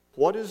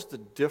What is the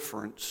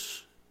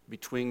difference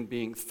between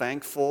being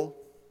thankful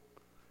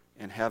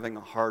and having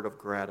a heart of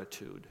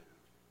gratitude?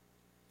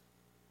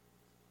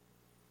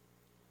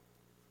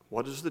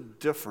 What is the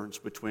difference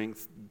between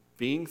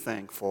being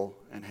thankful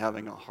and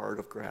having a heart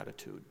of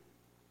gratitude?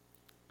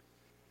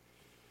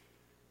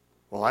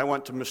 Well, I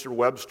went to Mr.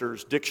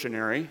 Webster's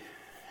dictionary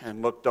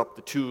and looked up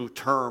the two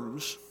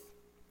terms.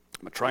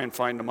 I'm going to try and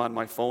find them on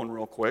my phone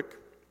real quick.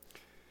 I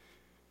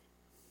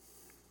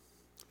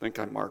think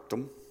I marked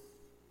them,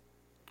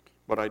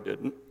 but I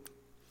didn't.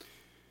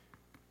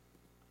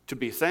 To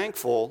be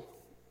thankful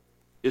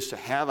is to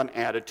have an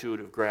attitude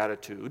of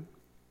gratitude.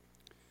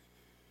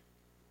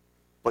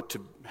 But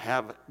to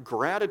have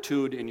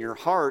gratitude in your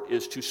heart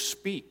is to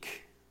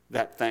speak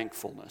that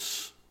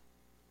thankfulness.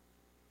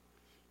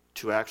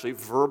 To actually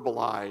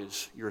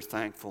verbalize your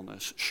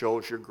thankfulness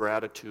shows your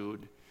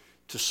gratitude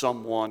to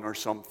someone or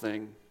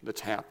something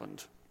that's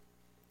happened.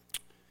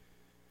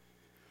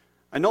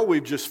 I know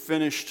we've just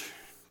finished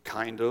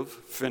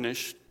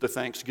the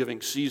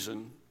Thanksgiving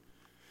season.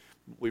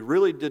 We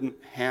really didn't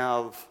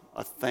have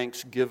a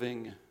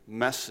Thanksgiving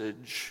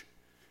message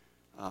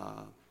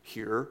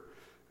here.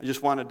 I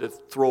just wanted to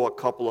throw a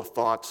couple of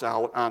thoughts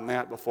out on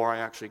that before I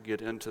actually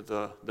get into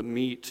the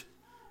meat,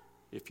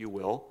 if you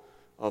will,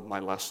 of my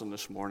lesson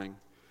this morning.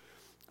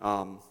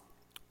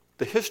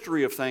 The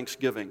history of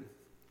Thanksgiving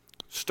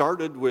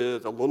started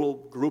with a little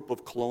group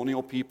of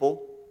colonial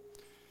people,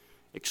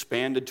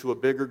 expanded to a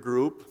bigger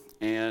group,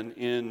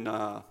 and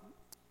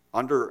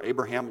under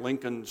Abraham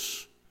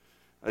Lincoln's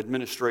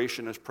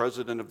administration as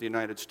President of the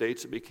United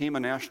States, it became a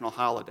national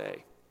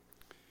holiday.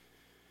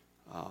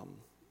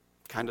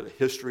 Kind of the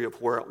history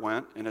of where it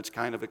went, and it's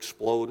kind of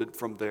exploded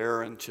from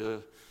there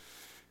into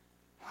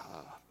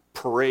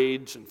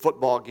parades and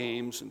football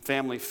games and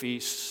family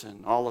feasts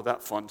and all of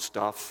that fun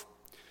stuff.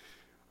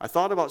 I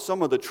thought about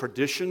some of the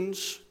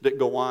traditions that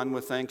go on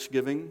with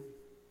Thanksgiving,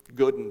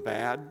 good and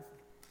bad.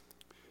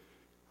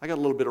 I got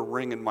a little bit of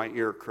ring in my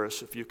ear,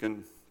 Chris, if you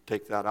can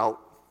take that out.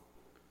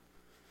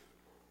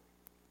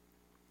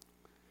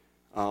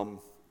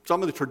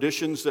 Some of the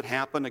traditions that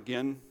happen,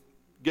 again,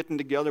 getting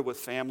together with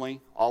family,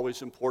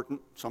 always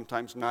important,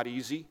 sometimes not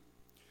easy.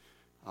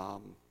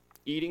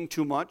 Eating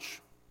too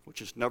much,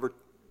 which is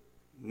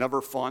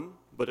never fun,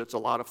 but it's a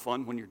lot of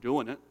fun when you're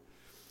doing it.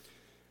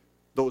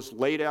 Those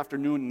late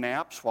afternoon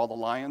naps while the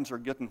Lions are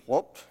getting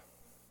whooped.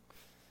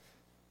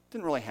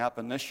 Didn't really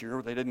happen this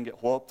year. They didn't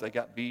get whooped, they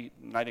got beat,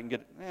 and I didn't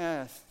get,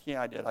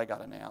 I did, I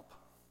got a nap.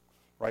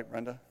 Right,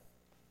 Brenda?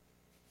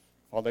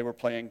 While they were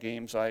playing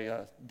games,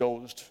 I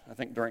dozed, I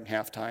think, during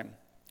halftime.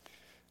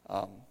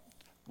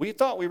 We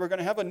thought we were going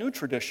to have a new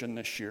tradition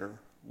this year.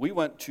 We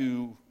went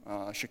to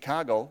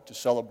Chicago to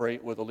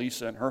celebrate with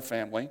Elisa and her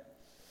family.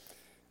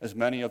 As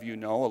many of you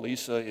know,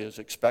 Elisa is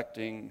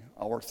expecting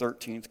our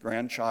 13th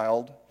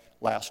grandchild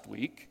last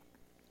week,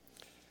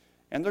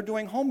 and they're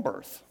doing home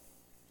birth.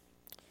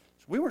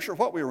 So we weren't sure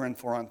what we were in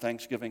for on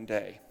Thanksgiving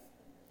Day.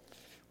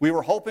 We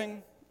were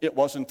hoping it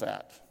wasn't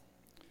that,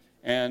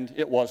 and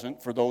it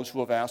wasn't. For those who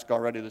have asked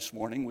already this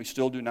morning, we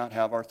still do not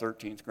have our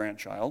 13th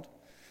grandchild.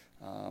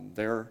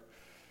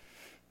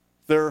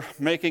 They're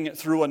making it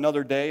through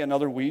another day,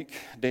 another week,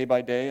 day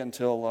by day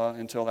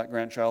until that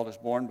grandchild is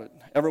born. But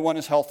everyone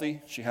is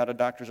healthy. She had a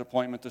doctor's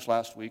appointment this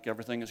last week.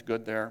 Everything is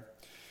good there.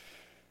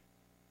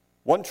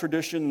 One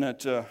tradition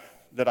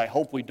that I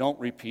hope we don't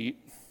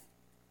repeat,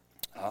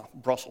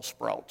 Brussels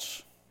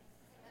sprouts.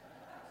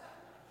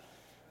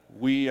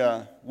 We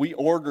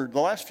ordered, the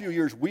last few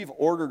years, we've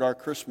ordered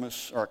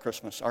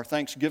our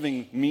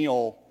Thanksgiving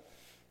meal.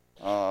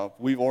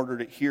 We've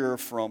ordered it here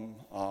from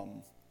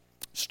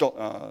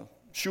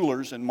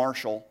Schuler's in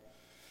Marshall.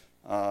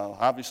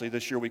 Obviously,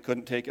 this year we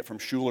couldn't take it from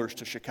Schuler's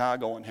to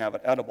Chicago and have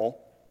it edible.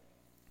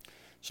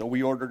 So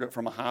we ordered it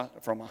from a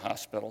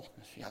hospital.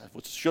 Yeah,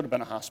 it should have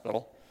been a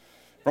hospital.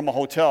 From a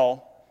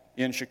hotel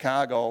in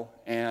Chicago.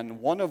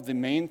 And one of the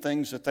main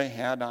things that they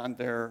had on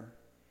their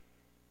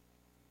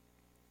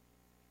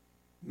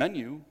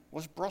menu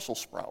was Brussels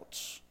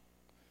sprouts.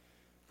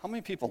 How many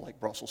people like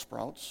Brussels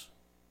sprouts?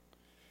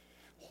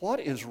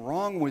 What is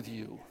wrong with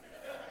you?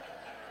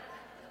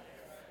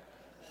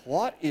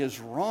 What is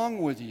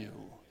wrong with you?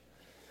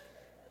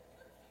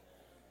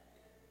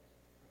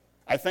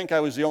 I think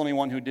I was the only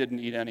one who didn't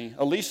eat any.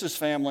 Elisa's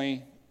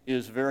family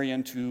is very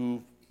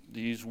into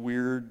these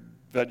weird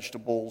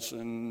vegetables,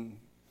 and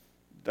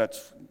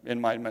that's, in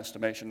my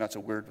estimation, that's a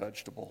weird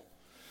vegetable.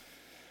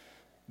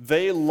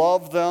 They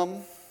love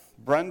them.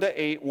 Brenda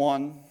ate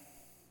one.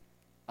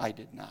 I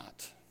did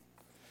not.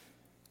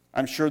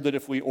 I'm sure that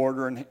if we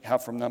order and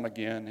have from them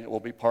again, it will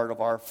be part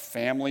of our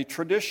family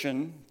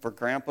tradition for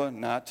Grandpa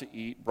not to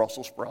eat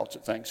Brussels sprouts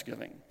at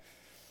Thanksgiving.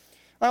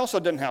 I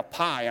also didn't have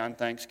pie on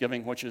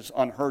Thanksgiving, which is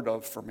unheard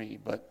of for me,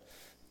 but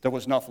there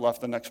was enough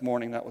left the next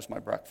morning. That was my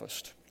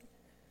breakfast.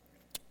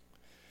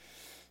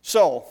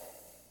 So,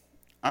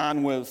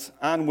 on with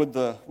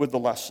the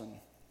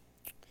lesson.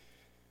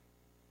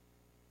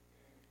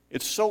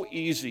 It's so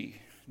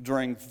easy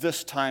during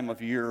this time of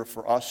year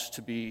for us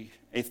to be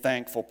a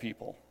thankful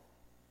people.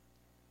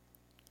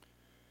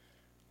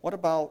 What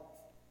about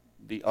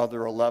the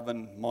other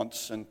 11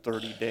 months and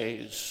 30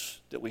 days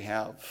that we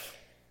have?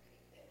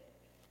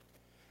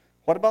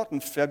 What about in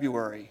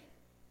February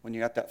when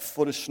you got that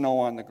foot of snow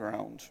on the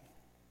ground?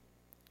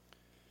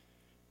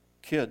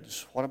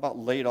 Kids, what about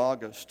late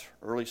August,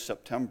 early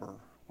September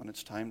when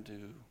it's time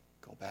to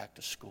go back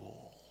to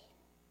school?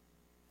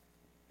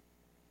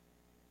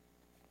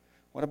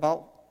 What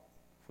about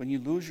when you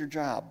lose your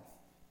job?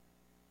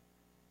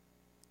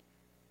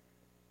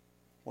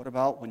 What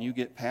about when you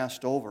get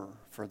passed over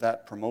for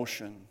that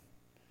promotion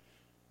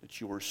that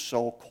you were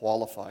so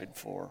qualified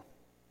for?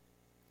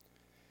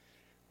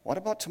 What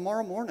about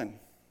tomorrow morning?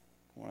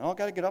 Well, I've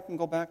got to get up and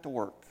go back to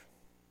work.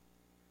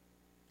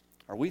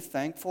 Are we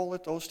thankful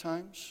at those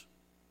times?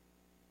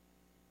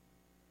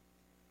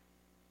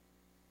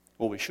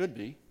 Well, we should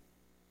be.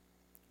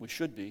 We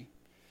should be.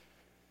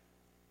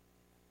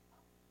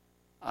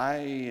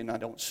 I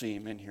don't see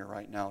him in here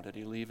right now. Did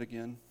he leave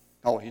again?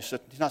 Oh, he's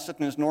not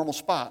sitting in his normal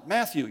spot.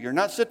 Matthew, you're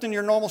not sitting in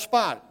your normal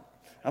spot.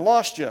 I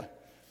lost you.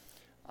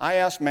 I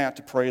asked Matt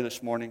to pray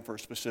this morning for a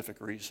specific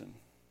reason.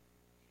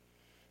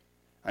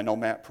 I know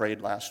Matt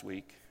prayed last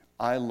week.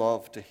 I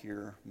love to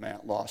hear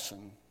Matt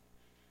Lawson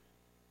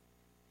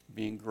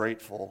being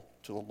grateful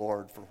to the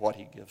Lord for what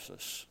he gives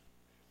us.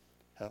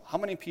 How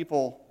many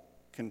people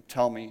can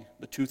tell me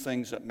the two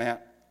things that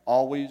Matt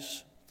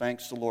always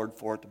thanks the Lord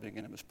for at the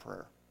beginning of his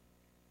prayer?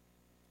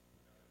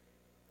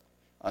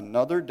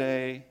 Another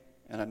day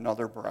and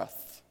another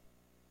breath.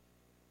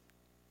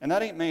 And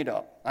that ain't made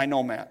up. I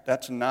know Matt.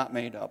 That's not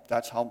made up.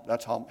 That's how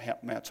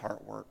Matt's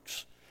heart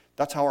works.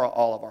 That's how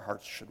all of our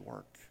hearts should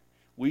work.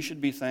 We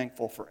should be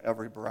thankful for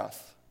every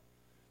breath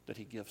that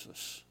he gives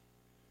us.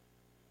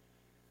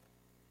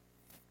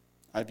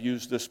 I've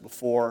used this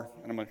before,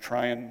 and I'm going to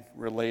try and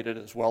relate it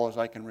as well as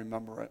I can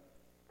remember it.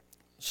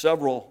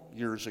 Several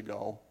years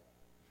ago,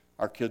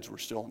 our kids were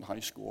still in high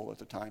school at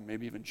the time,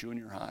 maybe even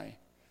junior high.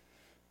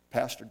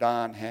 Pastor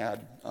Don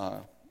had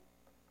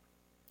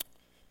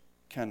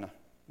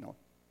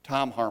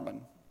Tom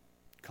Harmon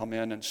come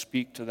in and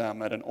speak to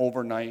them at an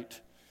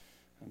overnight.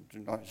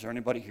 Is there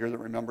anybody here that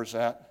remembers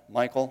that?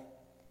 Michael,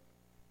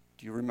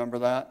 do you remember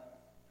that?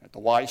 At the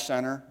Y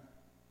Center?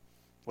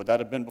 Would that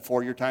have been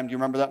before your time? Do you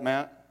remember that,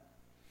 Matt?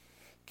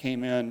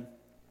 Came in,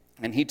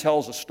 and he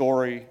tells a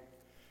story.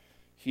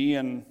 He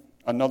and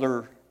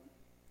another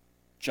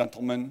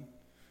gentleman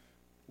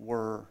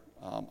were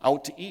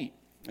out to eat,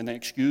 and they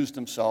excused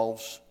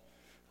themselves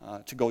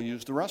to go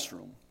use the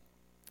restroom.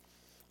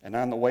 And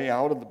on the way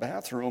out of the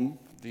bathroom,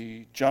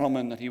 the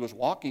gentleman that he was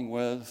walking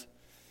with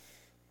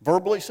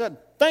verbally said,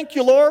 "Thank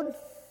you, Lord."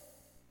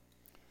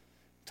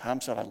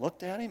 Tom said, I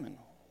looked at him and,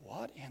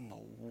 what in the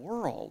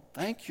world?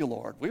 Thank you,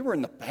 Lord. We were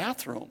in the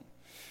bathroom.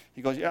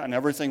 He goes, yeah, and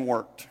everything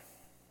worked.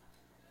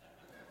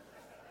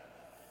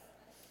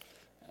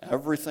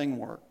 Everything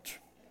worked.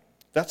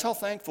 That's how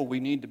thankful we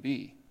need to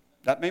be.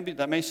 That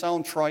may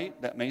sound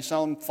trite, that may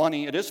sound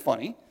funny. It is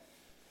funny.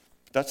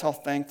 But that's how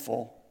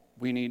thankful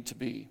we need to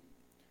be.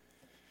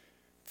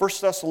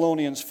 1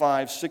 Thessalonians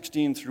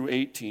 5:16 through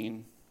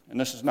 18, and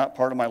this is not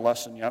part of my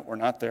lesson yet, we're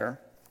not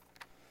there.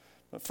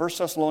 But 1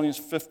 Thessalonians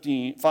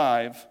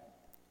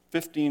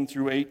 5:15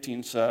 through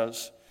 18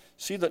 says,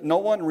 "See that no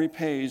one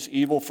repays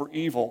evil for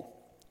evil,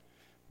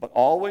 but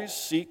always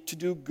seek to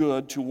do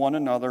good to one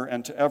another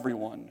and to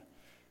everyone.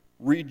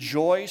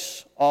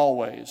 Rejoice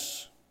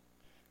always,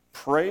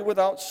 pray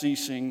without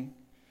ceasing,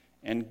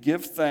 and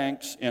give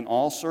thanks in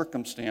all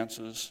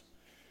circumstances,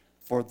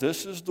 for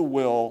this is the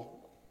will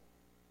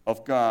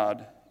of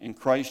God in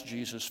Christ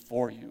Jesus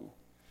for you."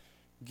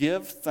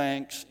 Give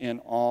thanks in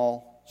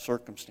all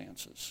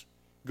circumstances,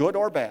 good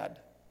or bad.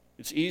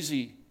 It's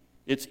easy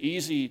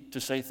to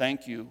say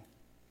thank you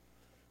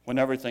when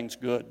everything's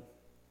good.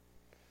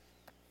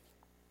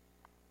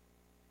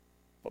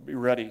 But be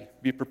ready,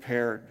 be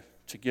prepared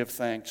to give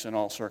thanks in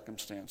all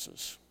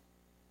circumstances.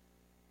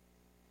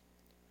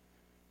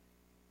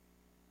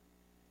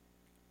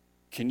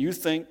 Can you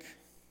think,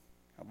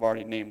 I've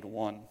already named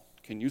one,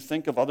 can you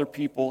think of other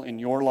people in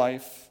your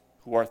life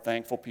who are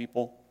thankful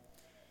people?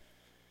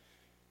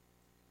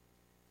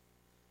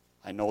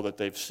 I know that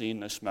they've seen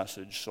this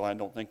message, so I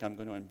don't think I'm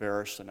going to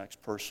embarrass the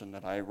next person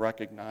that I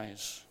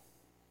recognize.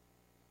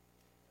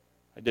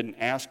 I didn't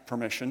ask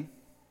permission,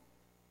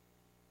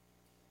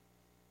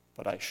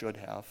 but I should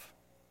have.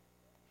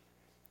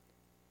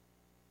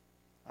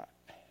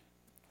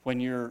 When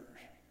you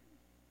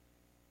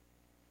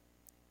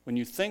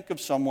think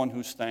of someone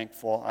who's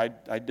thankful,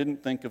 I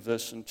didn't think of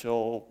this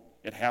until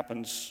it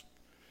happens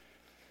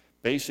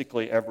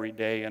basically every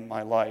day in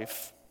my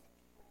life.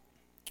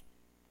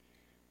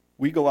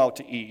 We go out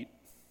to eat.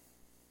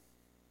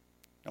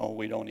 No,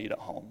 we don't eat at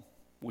home.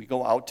 We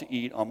go out to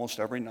eat almost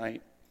every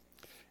night.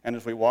 And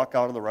as we walk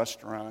out of the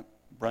restaurant,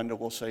 Brenda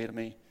will say to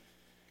me,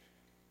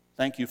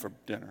 "Thank you for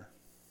dinner."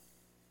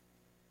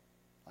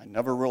 I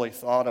never really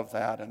thought of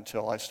that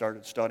until I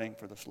started studying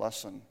for this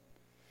lesson.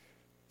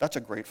 That's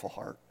a grateful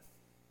heart.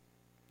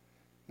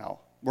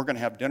 Now, we're going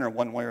to have dinner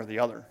one way or the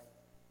other.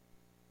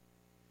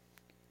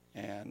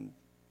 And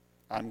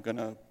I'm going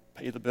to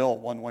pay the bill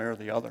one way or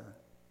the other.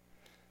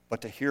 But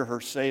to hear her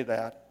say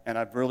that, and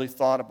I've really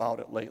thought about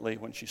it lately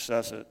when she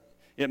says it,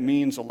 it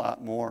means a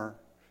lot more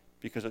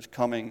because it's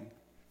coming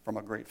from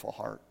a grateful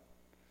heart.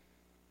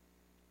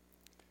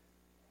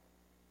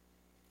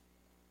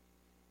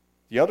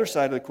 The other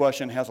side of the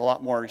question has a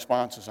lot more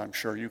responses, I'm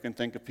sure. You can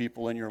think of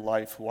people in your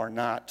life who are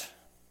not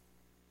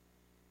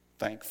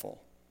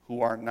thankful,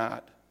 who are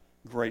not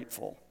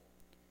grateful.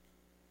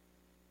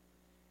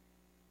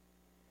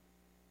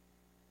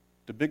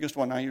 The biggest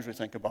one I usually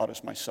think about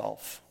is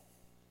myself.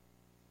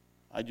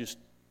 I just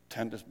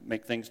tend to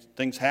make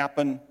things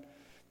happen.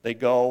 They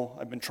go.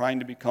 I've been trying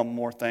to become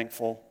more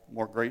thankful,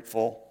 more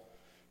grateful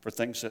for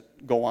things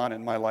that go on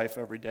in my life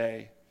every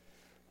day.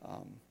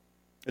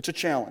 It's a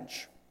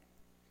challenge.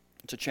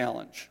 It's a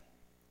challenge.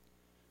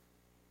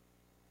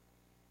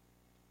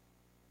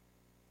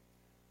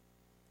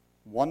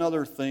 One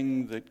other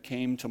thing that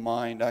came to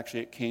mind,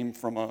 actually it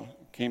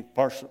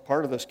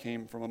part of this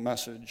came from a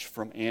message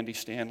from Andy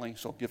Stanley,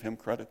 so I'll give him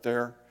credit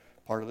there.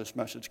 Part of this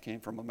message came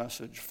from a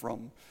message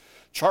from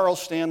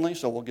Charles Stanley,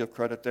 so we'll give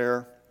credit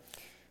there.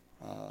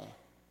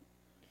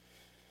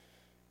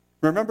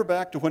 Remember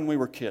back to when we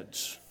were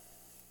kids.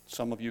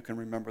 Some of you can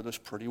remember this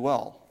pretty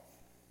well.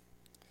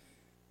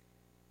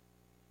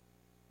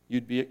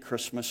 You'd be at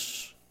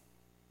Christmas,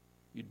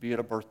 you'd be at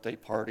a birthday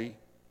party,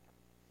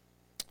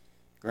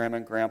 Grandma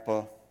and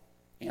Grandpa,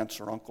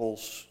 aunts or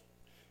uncles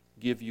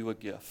give you a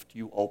gift.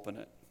 You open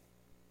it.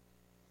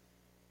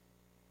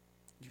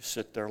 You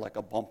sit there like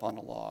a bump on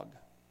a log.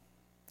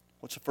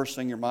 What's the first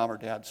thing your mom or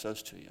dad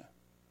says to you?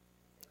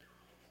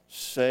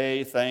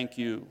 Say thank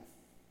you.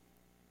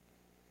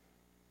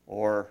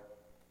 Or,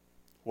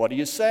 what do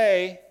you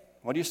say?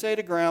 What do you say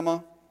to Grandma?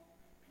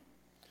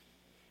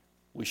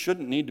 We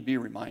shouldn't need to be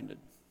reminded.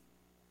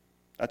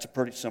 That's a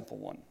pretty simple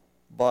one.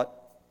 But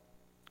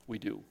we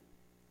do.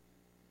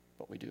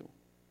 But we do.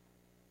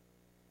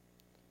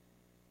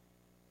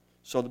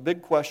 So the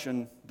big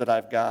question that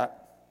I've got,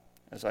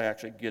 as I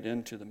actually get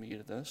into the meat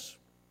of this,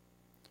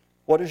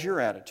 what is your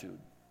attitude?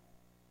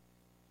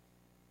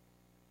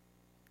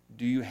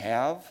 Do you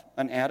have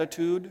an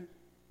attitude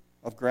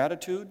of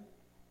gratitude?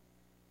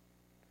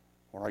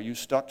 Or are you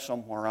stuck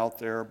somewhere out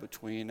there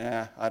between,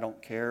 I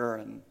don't care,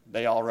 and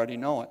they already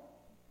know it?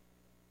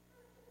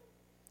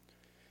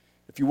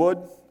 If you would,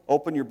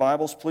 open your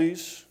Bibles,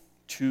 please,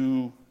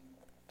 to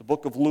the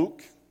book of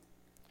Luke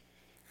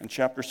in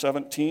chapter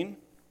 17.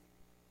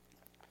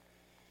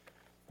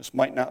 This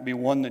might not be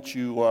one that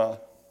you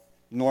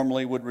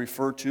normally would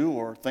refer to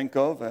or think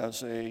of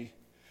as a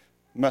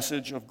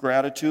message of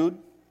gratitude.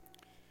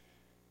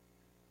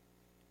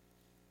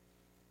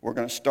 We're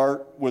going to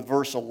start with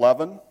verse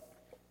 11.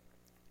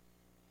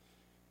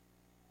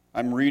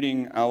 I'm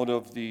reading out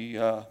of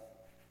the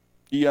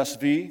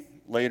ESV.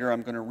 Later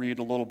I'm going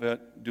to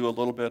do a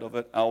little bit of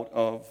it out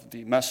of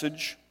the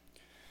Message.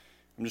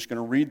 I'm just going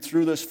to read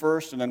through this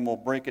first, and then we'll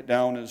break it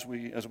down as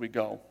we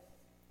go.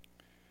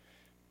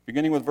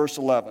 Beginning with verse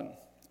 11.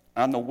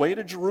 On the way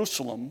to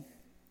Jerusalem,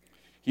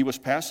 he was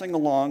passing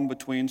along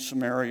between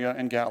Samaria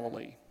and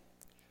Galilee.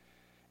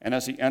 And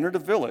as he entered a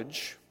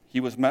village, he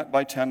was met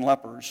by 10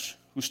 lepers,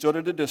 who stood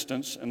at a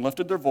distance and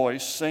lifted their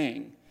voice,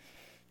 saying,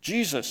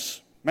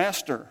 Jesus,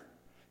 Master,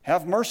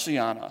 have mercy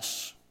on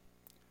us.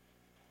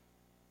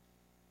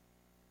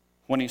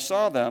 When he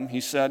saw them, he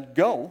said,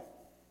 Go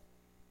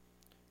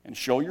and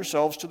show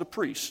yourselves to the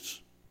priests.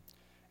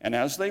 And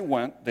as they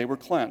went, they were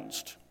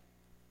cleansed.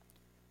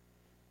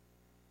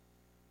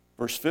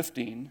 Verse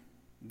 15,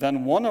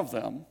 then one of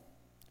them,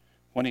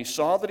 when he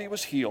saw that he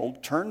was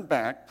healed, turned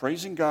back,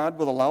 praising God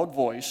with a loud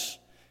voice,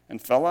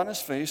 and fell on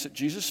his face at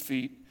Jesus'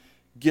 feet,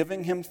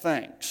 giving him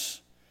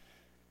thanks.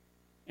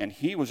 And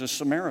he was a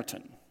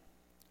Samaritan.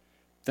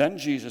 Then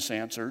Jesus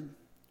answered,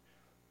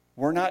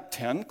 Were not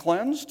 10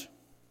 cleansed?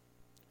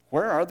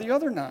 Where are the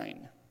other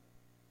 9?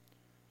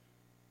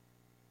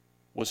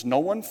 Was no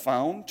one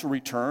found to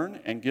return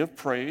and give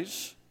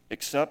praise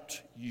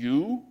except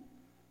you,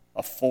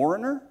 a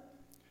foreigner?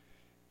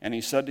 And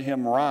he said to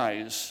him,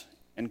 Rise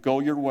and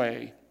go your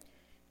way.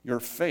 Your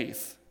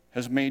faith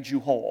has made you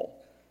whole.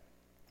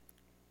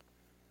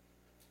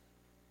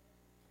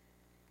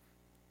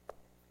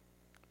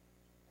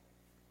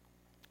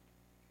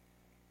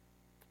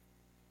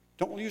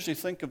 Don't we usually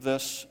think of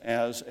this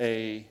as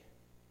a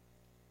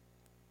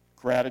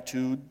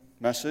gratitude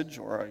message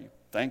or a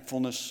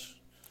thankfulness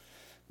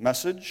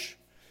message?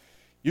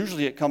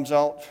 Usually it comes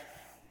out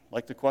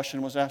like the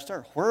question was asked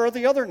there. Where are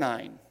the other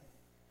 9?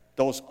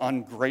 Those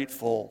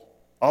ungrateful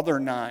other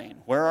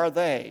 9. Where are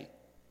they?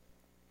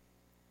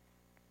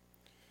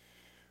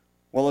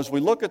 Well, as we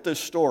look at this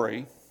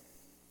story,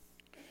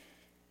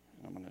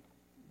 I'm going to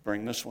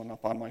bring this one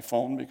up on my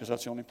phone because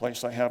that's the only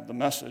place I have the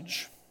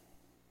message.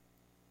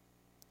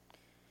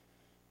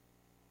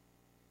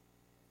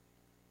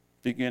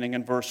 Beginning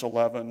in verse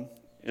 11,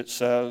 it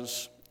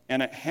says,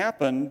 And it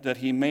happened that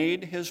he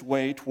made his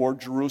way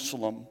toward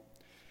Jerusalem,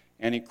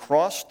 and he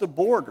crossed the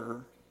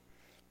border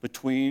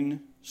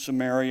between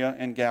Samaria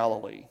and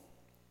Galilee.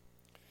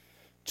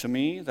 To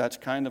me, that's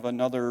kind of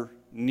another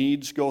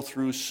needs go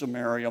through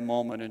Samaria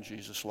moment in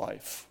Jesus'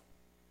 life.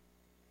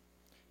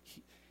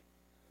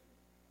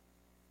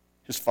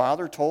 His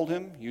father told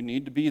him, you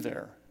need to be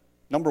there.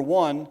 Number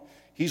one,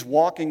 he's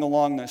walking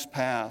along this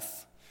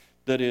path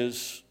that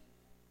is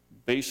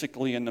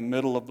basically in the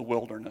middle of the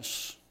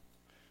wilderness.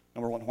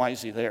 Number one, why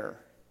is he there?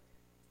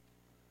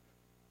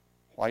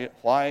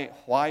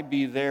 Why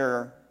be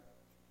there?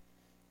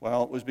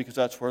 Well, it was because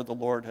that's where the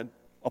Lord had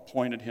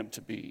appointed him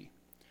to be.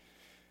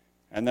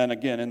 And then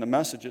again, in the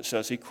Message, it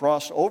says he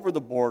crossed over the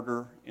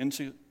border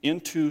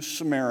into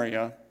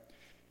Samaria,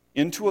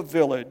 into a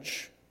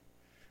village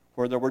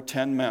where there were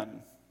 10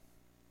 men.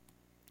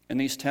 And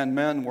these 10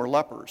 men were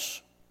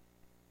lepers.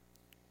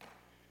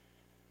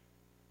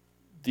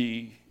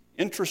 The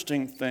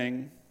interesting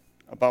thing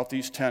about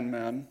these 10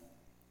 men,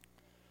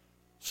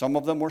 some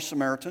of them were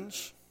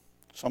Samaritans,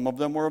 some of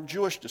them were of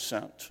Jewish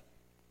descent,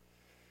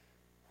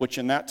 which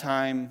in that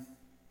time,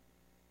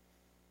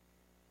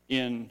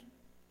 in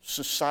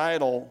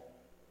societal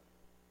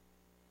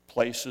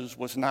places,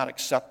 was not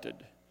accepted.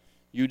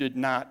 You did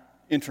not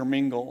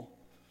intermingle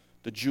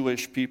the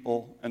Jewish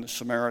people and the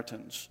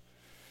Samaritans.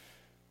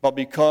 But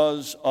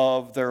because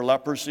of their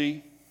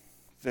leprosy,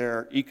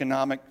 their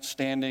economic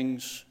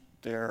standings,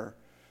 their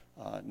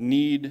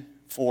need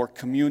for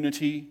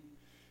community,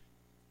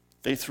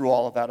 they threw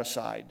all of that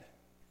aside.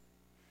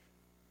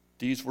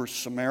 These were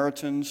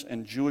Samaritans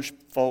and Jewish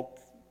folk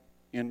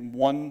in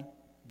one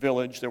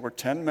village. There were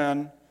 10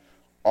 men,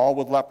 all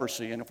with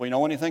leprosy. And if we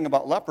know anything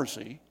about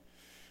leprosy,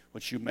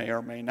 which you may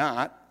or may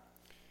not,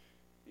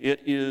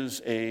 it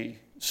is a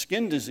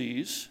skin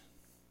disease,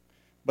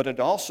 but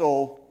it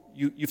also,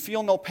 you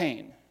feel no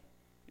pain.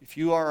 If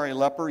you are a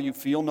leper, you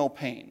feel no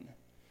pain.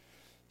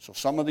 So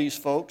some of these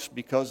folks,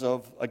 because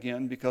of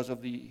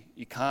the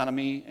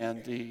economy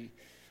and the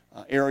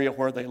area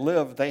where they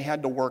live, they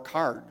had to work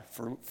hard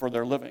for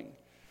their living.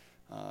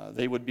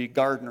 They would be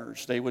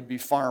gardeners, they would be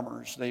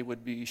farmers, they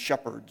would be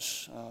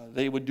shepherds.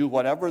 They would do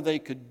whatever they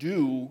could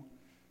do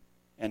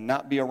and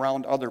not be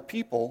around other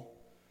people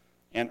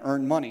and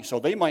earn money. So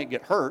they might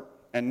get hurt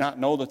and not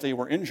know that they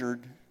were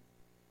injured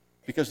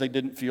because they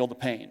didn't feel the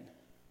pain.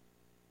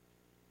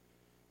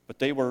 But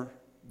they were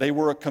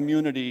a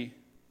community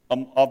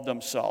of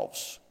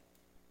themselves.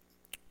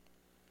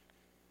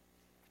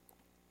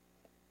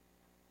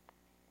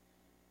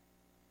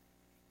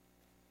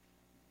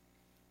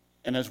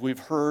 And as we've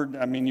heard,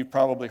 I mean, you've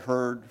probably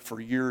heard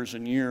for years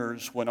and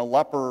years, when a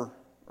leper,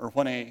 or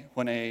when a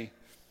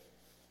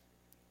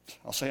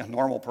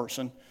normal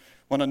person,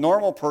 when a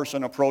normal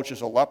person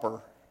approaches a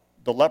leper,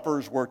 the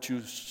lepers were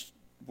to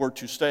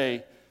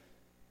say,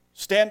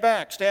 stand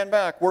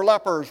back, we're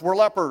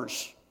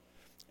lepers.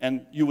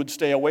 And you would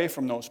stay away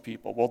from those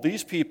people. Well,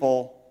 these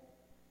people,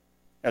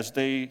 as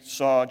they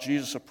saw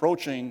Jesus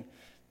approaching,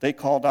 they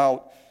called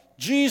out,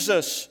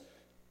 Jesus,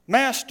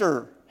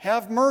 Master,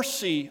 have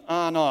mercy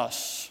on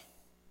us.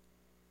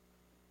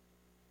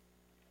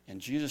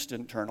 And Jesus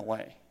didn't turn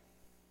away.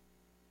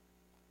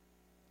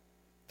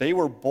 They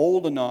were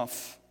bold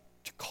enough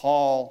to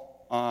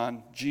call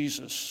on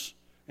Jesus,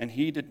 and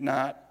he did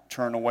not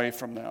turn away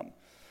from them.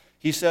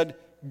 He said,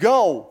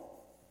 go,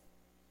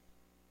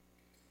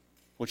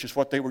 which is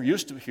what they were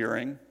used to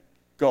hearing,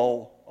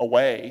 go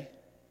away.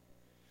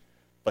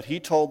 But he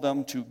told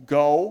them to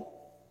go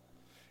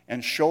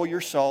and show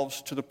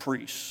yourselves to the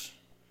priests.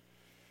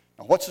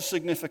 Now, what's the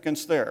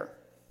significance there?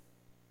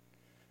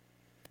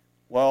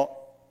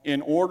 Well,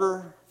 in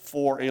order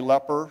for a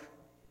leper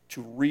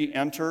to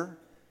re-enter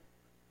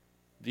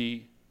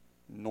the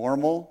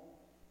normal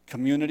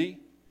community,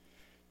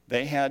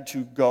 they had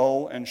to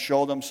go and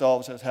show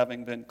themselves as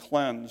having been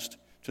cleansed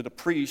to the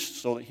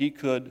priest so that he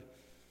could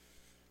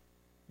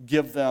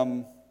give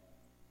them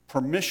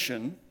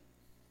permission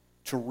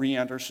to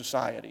re-enter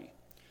society.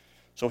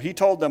 So he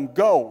told them,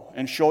 go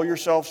and show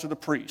yourselves to the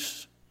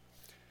priests.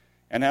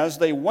 And as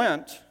they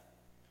went,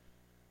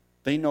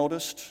 they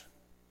noticed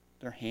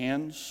their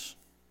hands.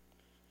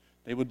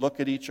 They would look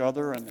at each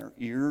other and their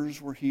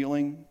ears were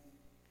healing.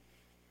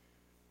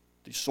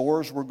 The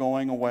sores were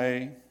going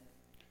away.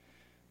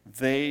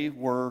 They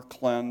were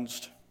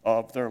cleansed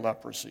of their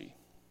leprosy.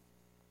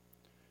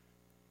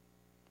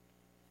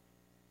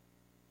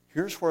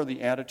 Here's where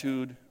the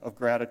attitude of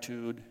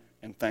gratitude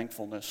and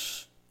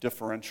thankfulness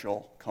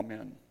differential come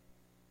in.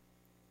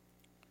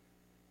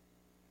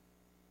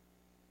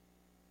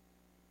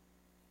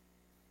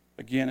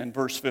 Again, in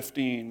verse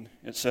 15,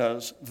 it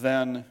says,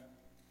 then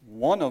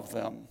one of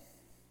them,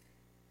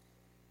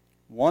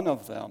 when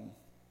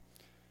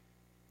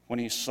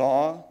he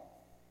saw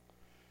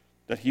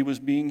that he was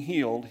being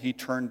healed, he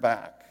turned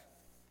back.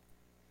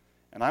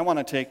 And I want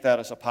to take that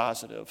as a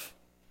positive.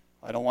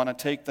 I don't want to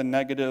take the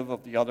negative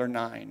of the other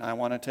 9. I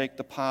want to take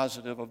the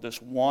positive of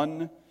this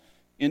one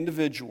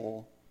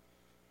individual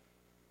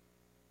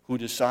who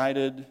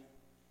decided,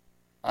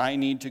 I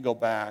need to go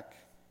back.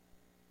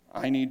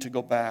 I need to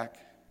go back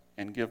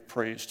and give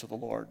praise to the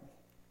Lord.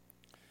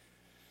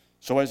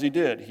 So as he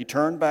did, he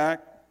turned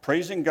back,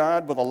 praising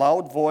God with a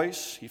loud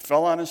voice. He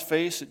fell on his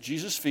face at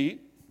Jesus'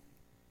 feet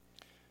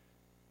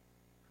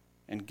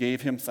and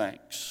gave him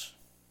thanks.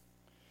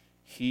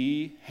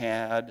 He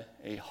had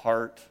a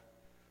heart,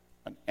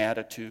 an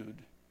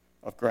attitude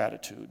of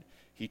gratitude.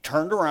 He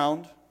turned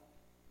around,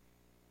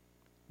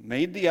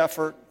 made the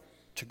effort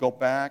to go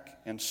back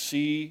and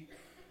see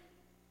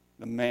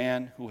the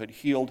man who had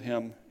healed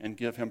him and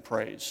give him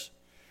praise.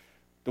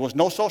 There was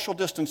no social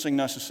distancing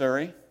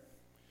necessary.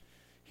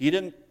 He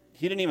didn't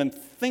even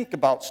think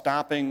about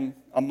stopping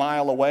a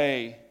mile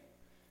away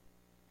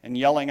and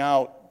yelling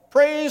out,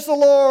 "Praise the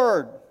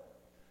Lord!"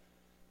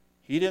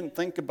 He didn't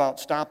think about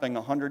stopping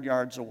 100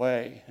 yards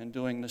away and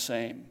doing the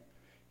same.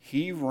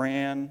 He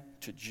ran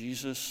to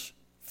Jesus'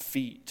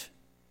 feet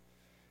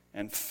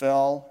and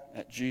fell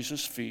at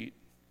Jesus' feet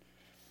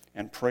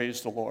and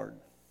praised the Lord.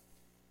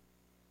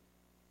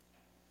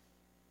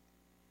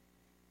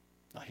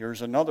 Now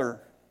here's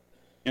another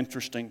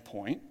interesting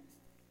point.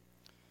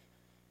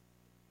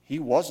 He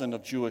wasn't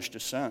of Jewish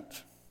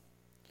descent.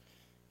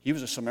 He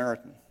was a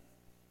Samaritan.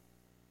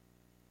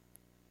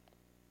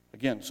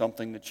 Again,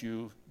 something that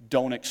you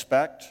don't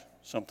expect,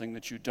 something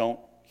that you don't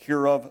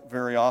hear of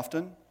very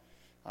often.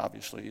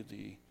 Obviously,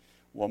 the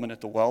woman at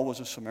the well was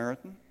a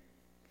Samaritan.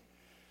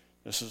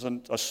 This is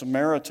a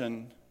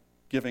Samaritan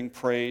giving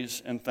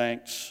praise and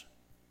thanks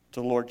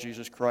to the Lord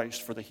Jesus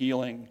Christ for the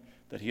healing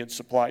that he had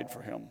supplied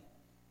for him.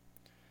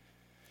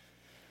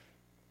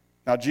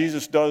 Now,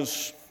 Jesus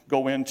does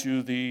go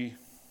into the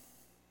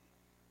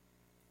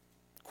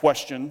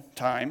question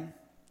time.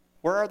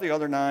 Where are the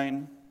other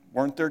 9?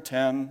 Weren't there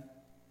 10?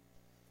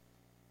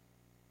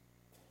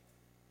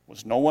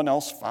 Was no one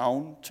else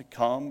found to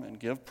come and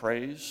give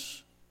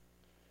praise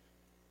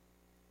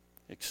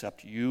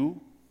except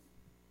you,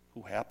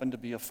 who happened to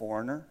be a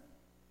foreigner?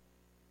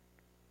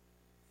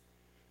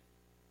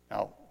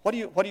 Now, what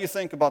do you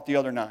think about the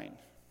other 9?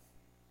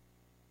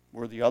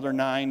 Were the other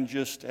 9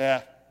 just,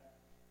 it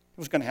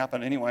was going to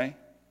happen anyway?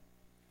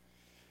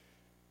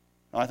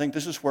 Now, I think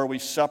this is where we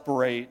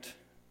separate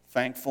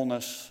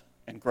thankfulness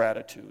and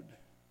gratitude.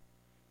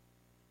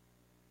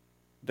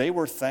 They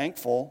were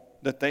thankful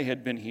that they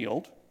had been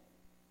healed.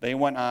 They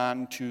went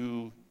on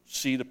to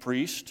see the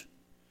priest.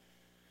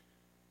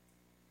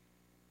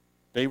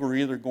 They were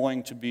either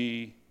going to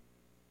be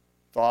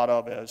thought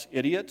of as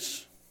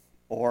idiots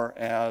or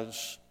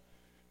as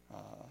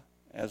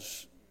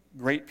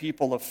great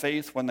people of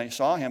faith when they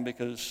saw him,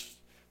 because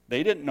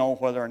they didn't know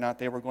whether or not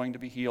they were going to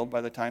be healed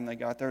by the time they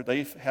got there.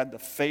 They had the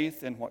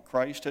faith in what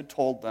Christ had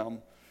told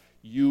them.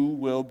 You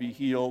will be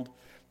healed.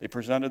 They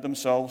presented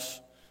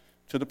themselves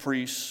to the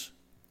priests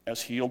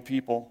as healed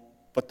people,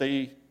 but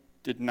they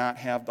did not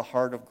have the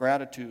heart of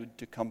gratitude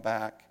to come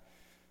back.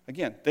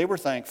 Again, they were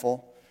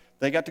thankful.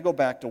 They got to go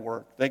back to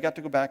work. They got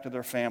to go back to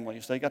their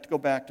families. They got to go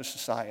back to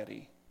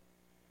society.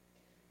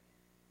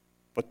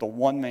 But the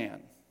one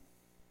man,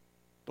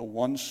 the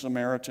one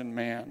Samaritan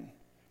man,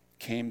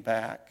 came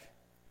back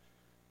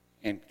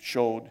and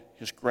showed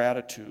his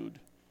gratitude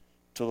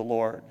to the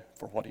Lord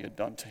for what he had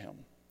done to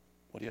him,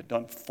 what he had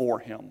done for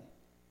him.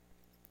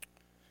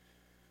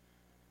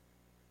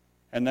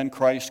 And then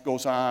Christ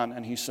goes on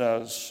and he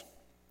says,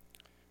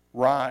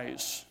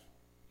 "Rise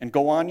and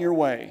go on your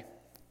way.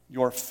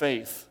 Your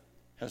faith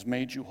has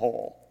made you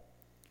whole,"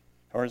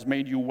 or has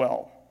made you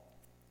well.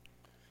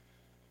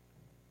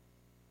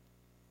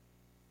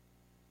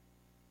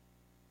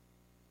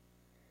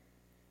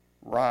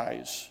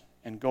 Rise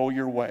and go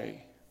your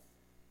way.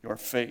 Your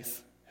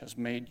faith has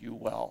made you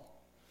well.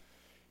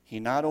 He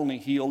not only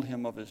healed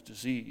him of his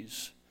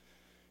disease,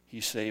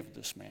 he saved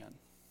this man.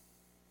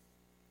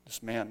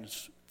 This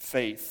man's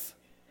faith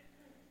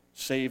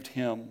saved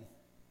him,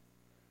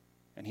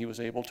 and he was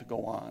able to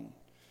go on.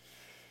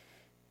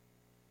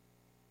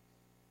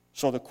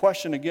 So the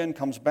question again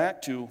comes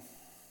back to,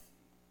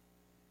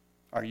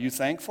 are you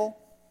thankful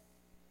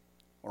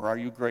or are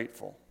you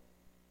grateful?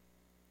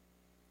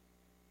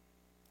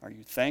 Are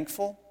you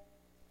thankful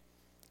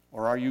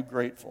or are you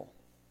grateful?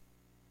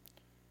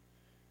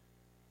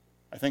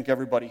 I think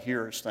everybody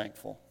here is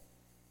thankful.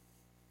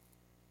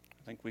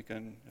 I think we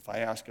can, if I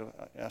ask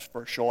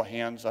for a show of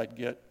hands, I'd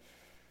get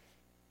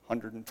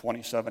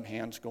 127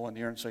 hands go in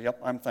the air and say, yep,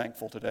 I'm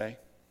thankful today.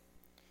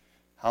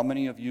 How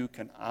many of you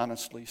can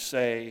honestly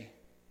say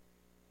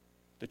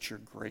that you're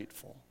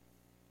grateful?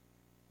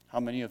 How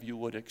many of you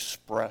would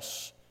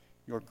express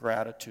your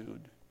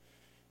gratitude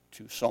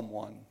to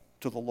someone,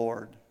 to the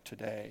Lord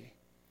today,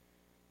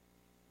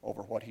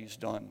 over what he's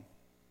done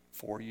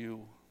for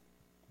you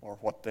or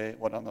what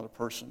another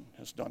person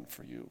has done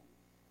for you?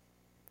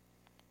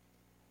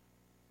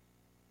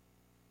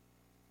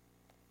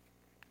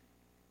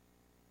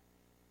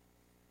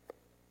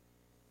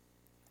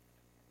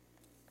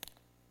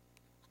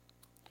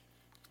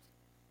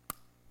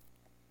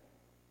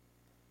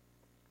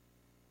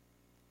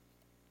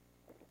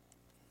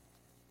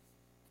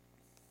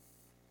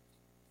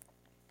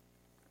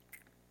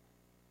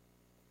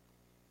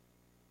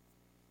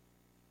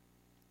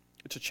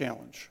 It's a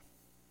challenge.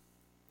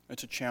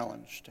 It's a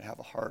challenge to have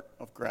a heart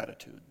of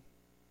gratitude.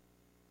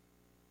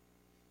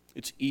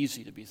 It's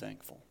easy to be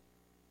thankful.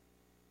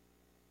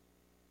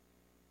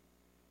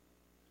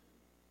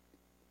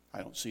 I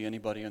don't see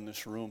anybody in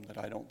this room that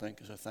I don't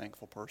think is a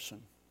thankful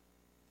person.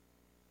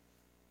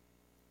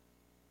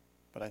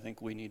 But but I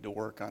think we need to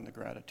work on the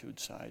gratitude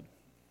side.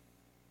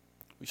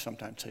 We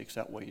sometimes take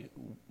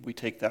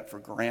that for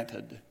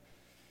granted,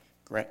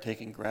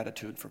 taking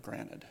gratitude for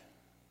granted.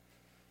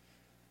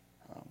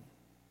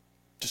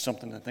 Just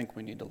something I think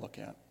we need to look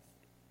at.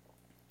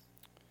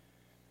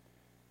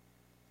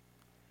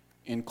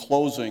 In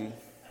closing,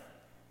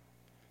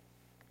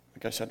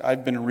 like I said,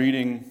 I've been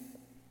reading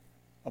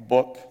a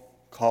book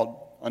called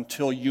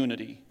Until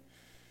Unity.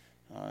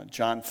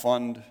 John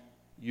Fund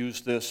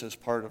used this as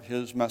part of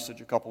his message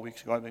a couple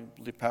weeks ago. I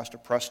believe Pastor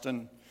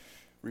Preston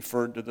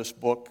referred to this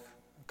book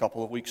a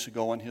couple of weeks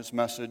ago in his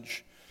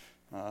message.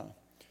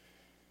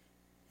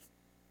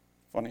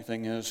 Funny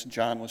thing is,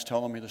 John was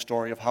telling me the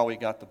story of how he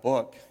got the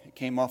book. It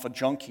came off a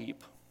junk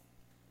heap.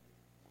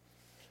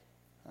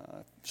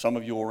 Some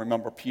of you will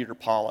remember Peter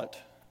Pollitt.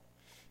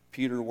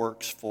 Peter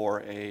works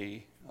for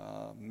a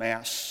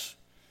mass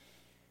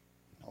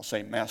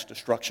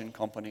destruction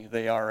company.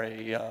 They are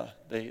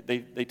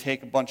they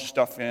take a bunch of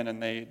stuff in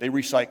and they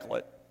recycle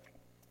it.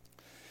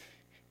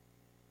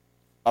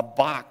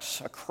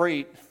 A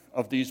crate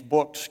of these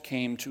books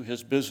came to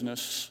his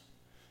business,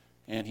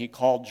 and he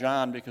called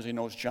John because he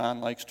knows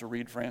John likes to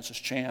read Francis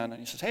Chan, and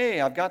he says,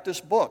 "Hey, I've got this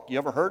book. You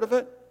ever heard of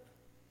it?"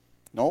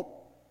 "Nope."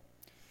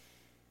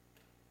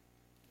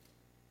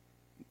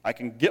 "I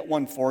can get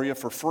one for you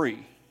for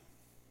free."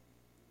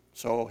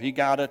 So he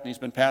got it, and he's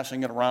been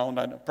passing it around.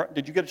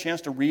 Did you get a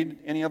chance to read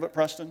any of it,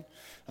 Preston?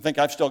 I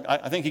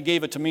think he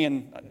gave it to me,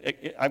 and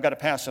I've got to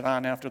pass it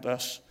on after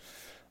this.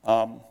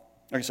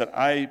 Like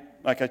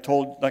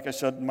I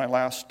said my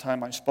last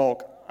time I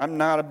spoke, I'm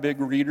not a big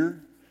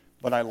reader,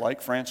 but I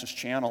like Francis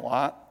Chan a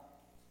lot,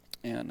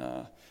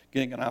 and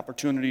getting an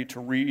opportunity to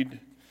read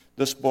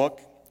this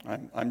book,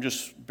 I'm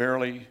just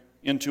barely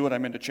into it.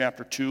 I'm into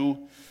chapter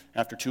 2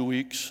 after 2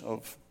 weeks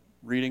of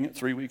reading it,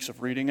 3 weeks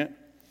of reading it.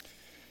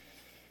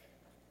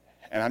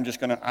 And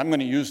I'm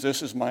gonna use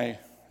this as my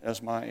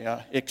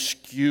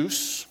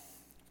excuse.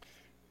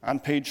 On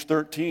page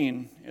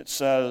 13, it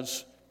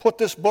says, "Put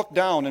this book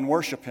down and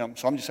worship him."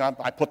 So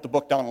I put the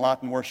book down a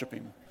lot and worship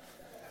him.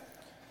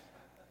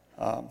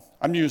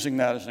 I'm using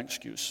that as an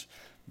excuse.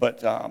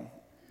 But like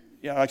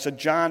I said,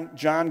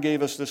 John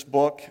gave us this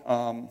book.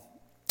 I'm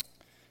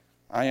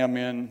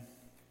in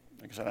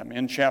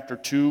chapter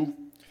 2.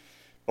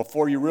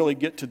 Before you really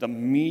get to the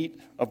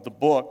meat of the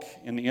book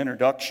in the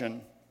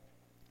introduction,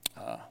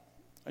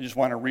 I just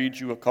want to read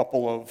you a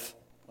couple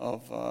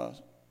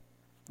of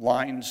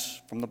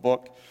lines from the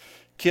book.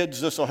 Kids,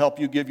 this will help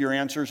you give your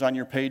answers on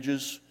your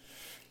pages.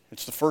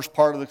 It's the first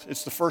part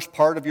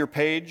of your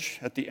page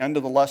at the end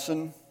of the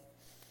lesson.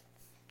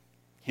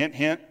 Hint,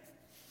 hint.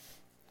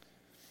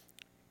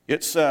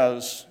 It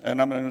says, and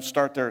I'm going to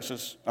start there. It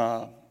says,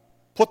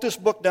 "Put this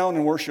book down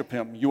and worship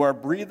him. You are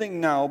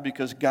breathing now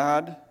because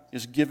God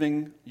is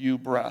giving you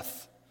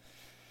breath.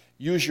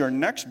 Use your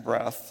next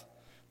breath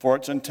for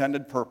its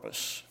intended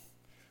purpose,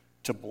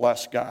 to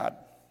bless God.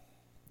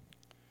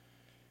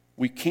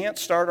 We can't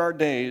start our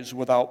days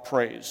without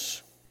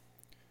praise.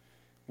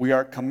 We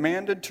are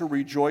commanded to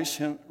rejoice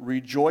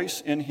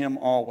in him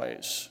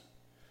always.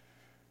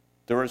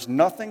 There is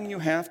nothing you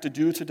have to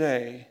do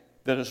today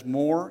that is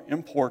more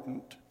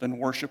important than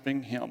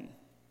worshiping him."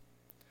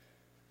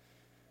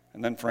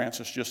 And then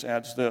Francis just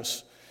adds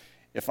this,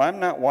 "If I'm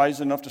not wise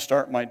enough to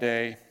start my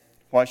day,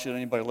 why should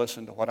anybody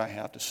listen to what I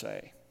have to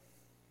say?"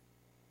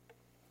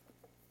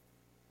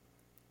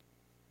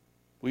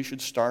 We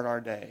should start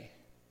our day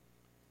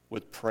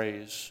with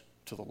praise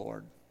to the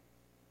Lord.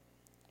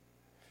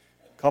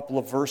 A couple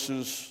of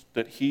verses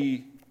that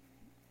he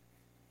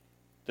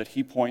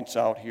points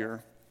out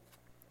here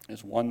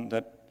is one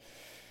that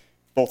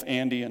both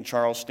Andy and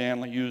Charles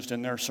Stanley used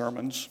in their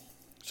sermons.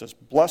 It says,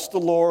 "Bless the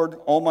Lord,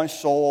 O my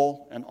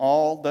soul, and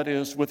all that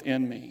is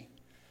within me.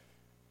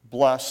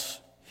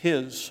 Bless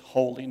his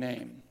holy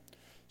name."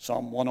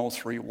 Psalm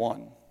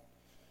 103:1.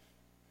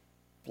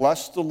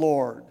 "Bless the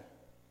Lord,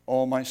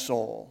 O my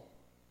soul,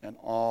 and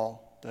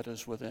all that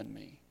is within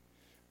me."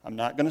 I'm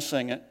not going to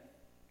sing it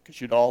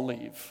because you'd all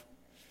leave.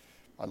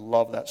 I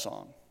love that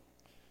song.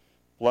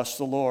 "Bless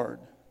the Lord,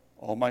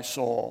 O my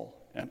soul,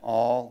 and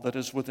all that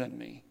is within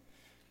me.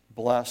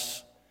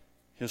 Bless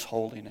his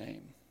holy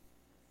name."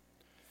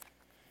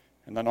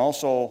 And then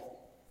also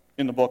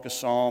in the book of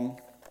Psalm,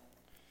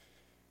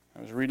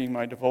 I was reading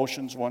my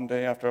devotions one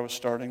day after I was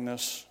starting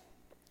this.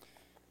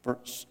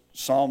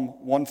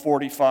 Psalm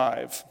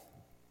 145,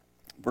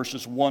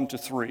 verses 1 to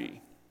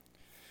 3.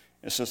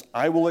 It says,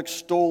 "I will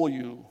extol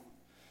you,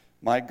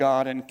 my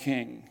God and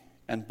King,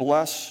 and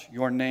bless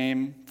your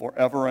name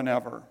forever and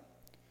ever.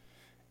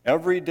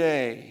 Every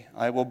day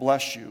I will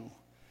bless you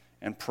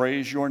and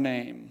praise your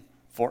name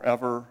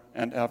forever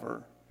and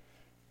ever.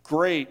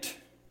 Great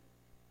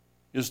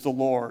is the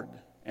Lord,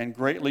 and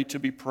greatly to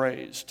be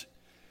praised,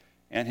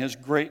 and his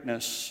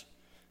greatness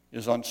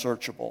is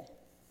unsearchable."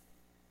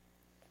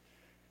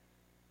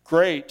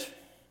 Great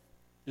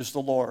is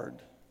the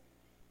Lord,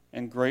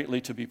 and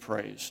greatly to be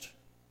praised.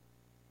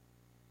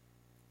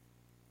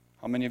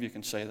 How many of you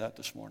can say that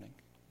this morning?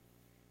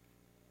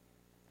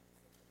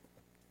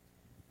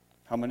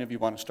 How many of you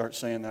want to start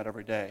saying that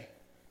every day?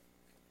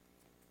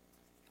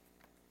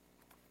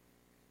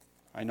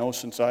 I know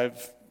since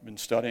I've been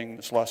studying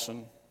this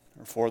lesson,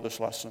 or for this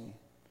lesson,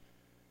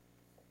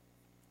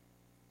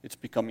 it's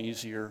become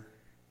easier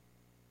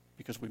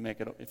because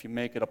if you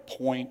make it a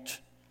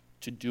point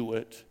to do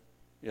it,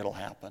 it'll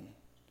happen.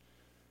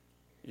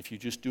 If you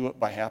just do it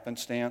by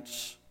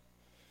happenstance,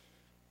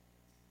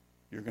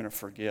 you're going to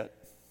forget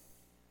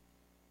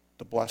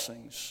the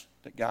blessings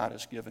that God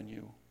has given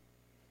you.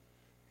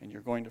 And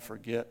you're going to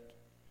forget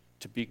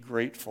to be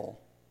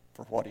grateful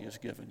for what He has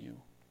given you.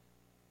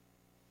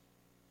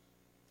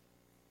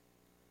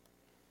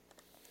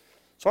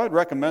 So I'd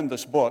recommend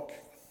this book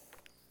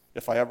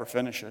if I ever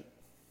finish it.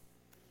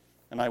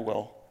 And I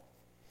will.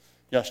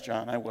 Yes,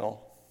 John, I will.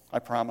 I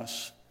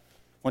promise.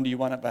 When do you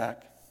want it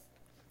back?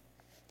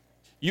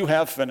 You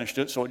have finished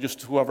it, so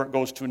just whoever it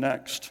goes to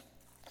next.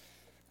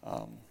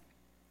 But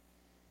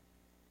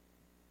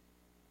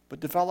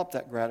develop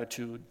that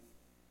gratitude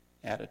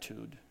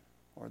attitude,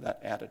 or that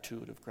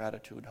attitude of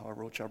gratitude,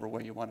 whichever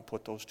way you want to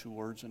put those two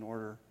words in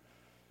order.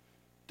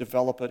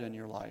 Develop it in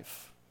your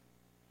life.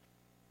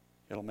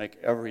 It'll make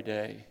every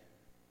day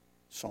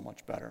so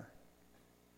much better.